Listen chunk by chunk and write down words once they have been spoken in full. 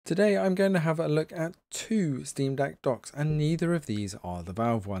Today I'm going to have a look at two Steam Deck docks, and neither of these are the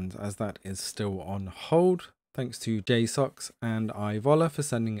Valve ones, as that is still on hold. Thanks to JSAUX and iVoler for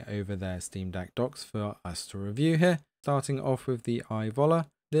sending over their Steam Deck docks for us to review here. Starting off with the iVoler,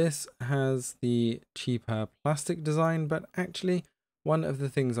 this has the cheaper plastic design, but actually one of the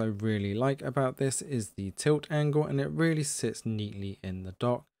things I really like about this is the tilt angle, and it really sits neatly in the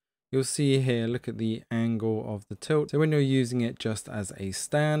dock. You'll see here, look at the angle of the tilt. So when you're using it just as a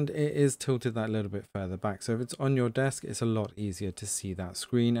stand, it is tilted that little bit further back. So if it's on your desk, it's a lot easier to see that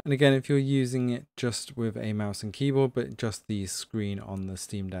screen. And again, if you're using it just with a mouse and keyboard, but just the screen on the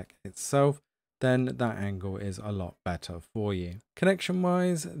Steam Deck itself, then that angle is a lot better for you. Connection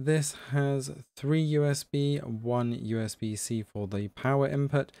wise, this has 3 USB, 1 USB-C for the power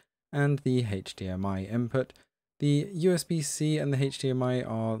input and the HDMI input. The USB-C and the HDMI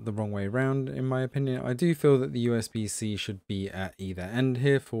are the wrong way around in my opinion. I do feel that the USB-C should be at either end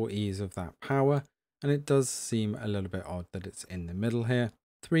here for ease of that power, and it does seem a little bit odd that it's in the middle here.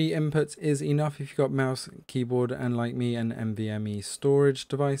 3 inputs is enough if you've got mouse, keyboard, and like me, an NVMe storage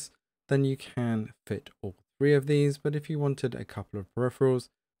device. Then you can fit all 3 of these, but if you wanted a couple of peripherals,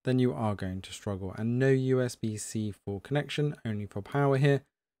 then you are going to struggle. And no USB-C for connection, only for power here.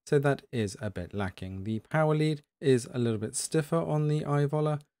 So that is a bit lacking. The power lead is a little bit stiffer on the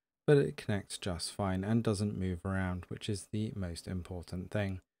iVoler, but it connects just fine and doesn't move around, which is the most important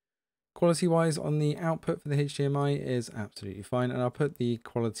thing. Quality wise on the output for the HDMI is absolutely fine, and I'll put the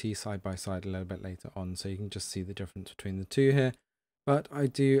quality side by side a little bit later on so you can just see the difference between the two here. But I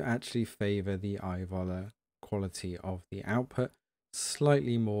do actually favour the iVoler quality of the output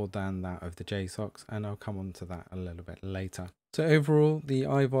slightly more than that of the JSAUX, and I'll come on to that a little bit later. So overall, the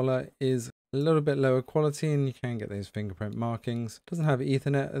iVoler is a little bit lower quality, and you can get those fingerprint markings. It doesn't have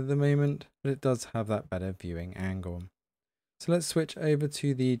Ethernet at the moment, but it does have that better viewing angle. So let's switch over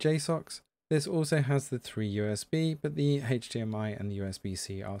to the JSAUX. This also has the 3 USB, but the HDMI and the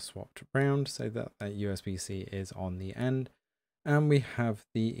USB-C are swapped around so that USB-C is on the end. And we have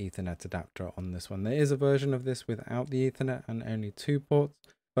the Ethernet adapter on this one. There is a version of this without the Ethernet and only 2 ports,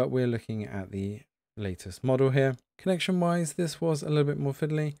 but we're looking at the latest model here. Connection wise, this was a little bit more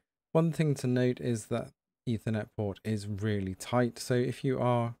fiddly. One thing to note is that Ethernet port is really tight, so if you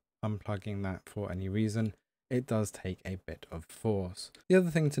are unplugging that for any reason, it does take a bit of force. The other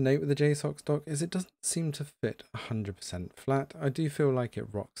thing to note with the JSAUX dock is it doesn't seem to fit 100% flat. I do feel like it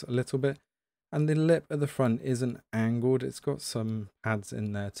rocks a little bit. And the lip at the front isn't angled. It's got some pads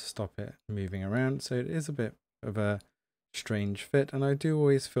in there to stop it moving around. So it is a bit of a strange fit. And I do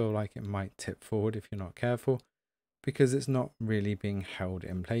always feel like it might tip forward if you're not careful, because it's not really being held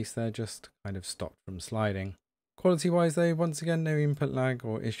in place there, just kind of stopped from sliding. Quality wise though, once again, no input lag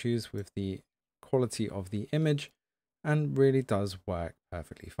or issues with the quality of the image, and really does work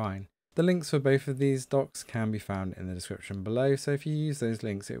perfectly fine. The links for both of these docks can be found in the description below, so if you use those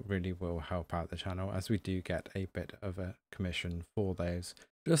links it really will help out the channel, as we do get a bit of a commission for those.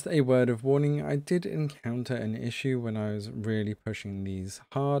 Just a word of warning, I did encounter an issue when I was really pushing these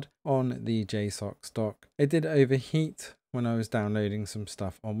hard on the JSAUX dock. It did overheat when I was downloading some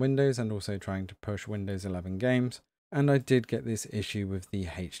stuff on Windows and also trying to push Windows 11 games, and I did get this issue with the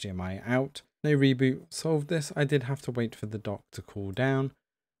HDMI out. No reboot solved this. I did have to wait for the dock to cool down,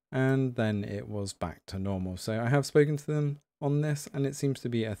 and then it was back to normal. So I have spoken to them on this, and it seems to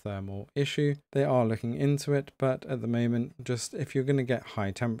be a thermal issue. They are looking into it, but at the moment, just if you're going to get high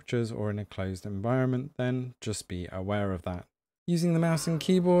temperatures or in a closed environment, then just be aware of that. Using the mouse and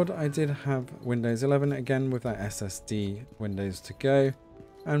keyboard, I did have Windows 11 again with that SSD Windows to go,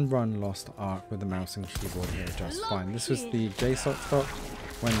 and run Lost Ark with the mouse and keyboard here just fine. This was the JSAUX dock.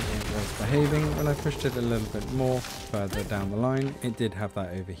 When it was behaving, when I pushed it a little bit more further down the line, it did have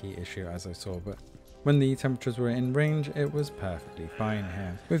that overheat issue as I saw, but when the temperatures were in range, it was perfectly fine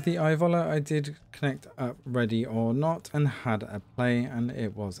here. With the iVoler, I did connect up ready or not and had a play, and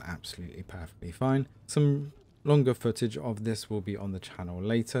it was absolutely perfectly fine. Some longer footage of this will be on the channel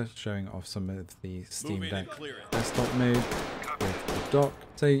later, showing off some of the Steam Deck desktop mode with the dock,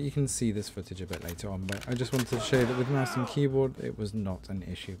 so you can see this footage a bit later on, but I just wanted to show that with mouse and keyboard it was not an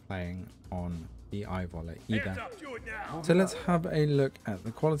issue playing on the iVoler either. So let's have a look at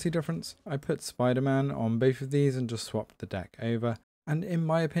the quality difference. I put Spider-Man on both of these and just swapped the deck over, and in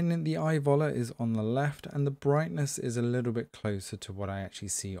my opinion the iVoler is on the left and the brightness is a little bit closer to what I actually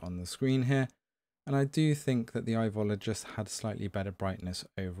see on the screen here, and I do think that the iVoler just had slightly better brightness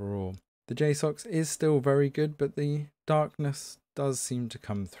overall. The JSAUX is still very good, but the darkness does seem to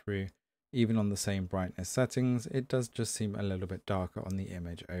come through. Even on the same brightness settings, it does just seem a little bit darker on the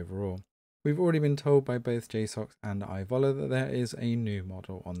image overall. We've already been told by both JSAUX and iVoler that there is a new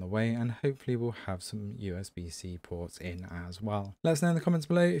model on the way, and hopefully we'll have some USB-C ports in as well. Let us know in the comments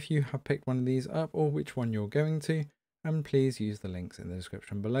below if you have picked one of these up or which one you're going to, and please use the links in the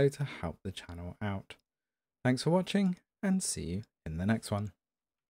description below to help the channel out. Thanks for watching, and see you in the next one.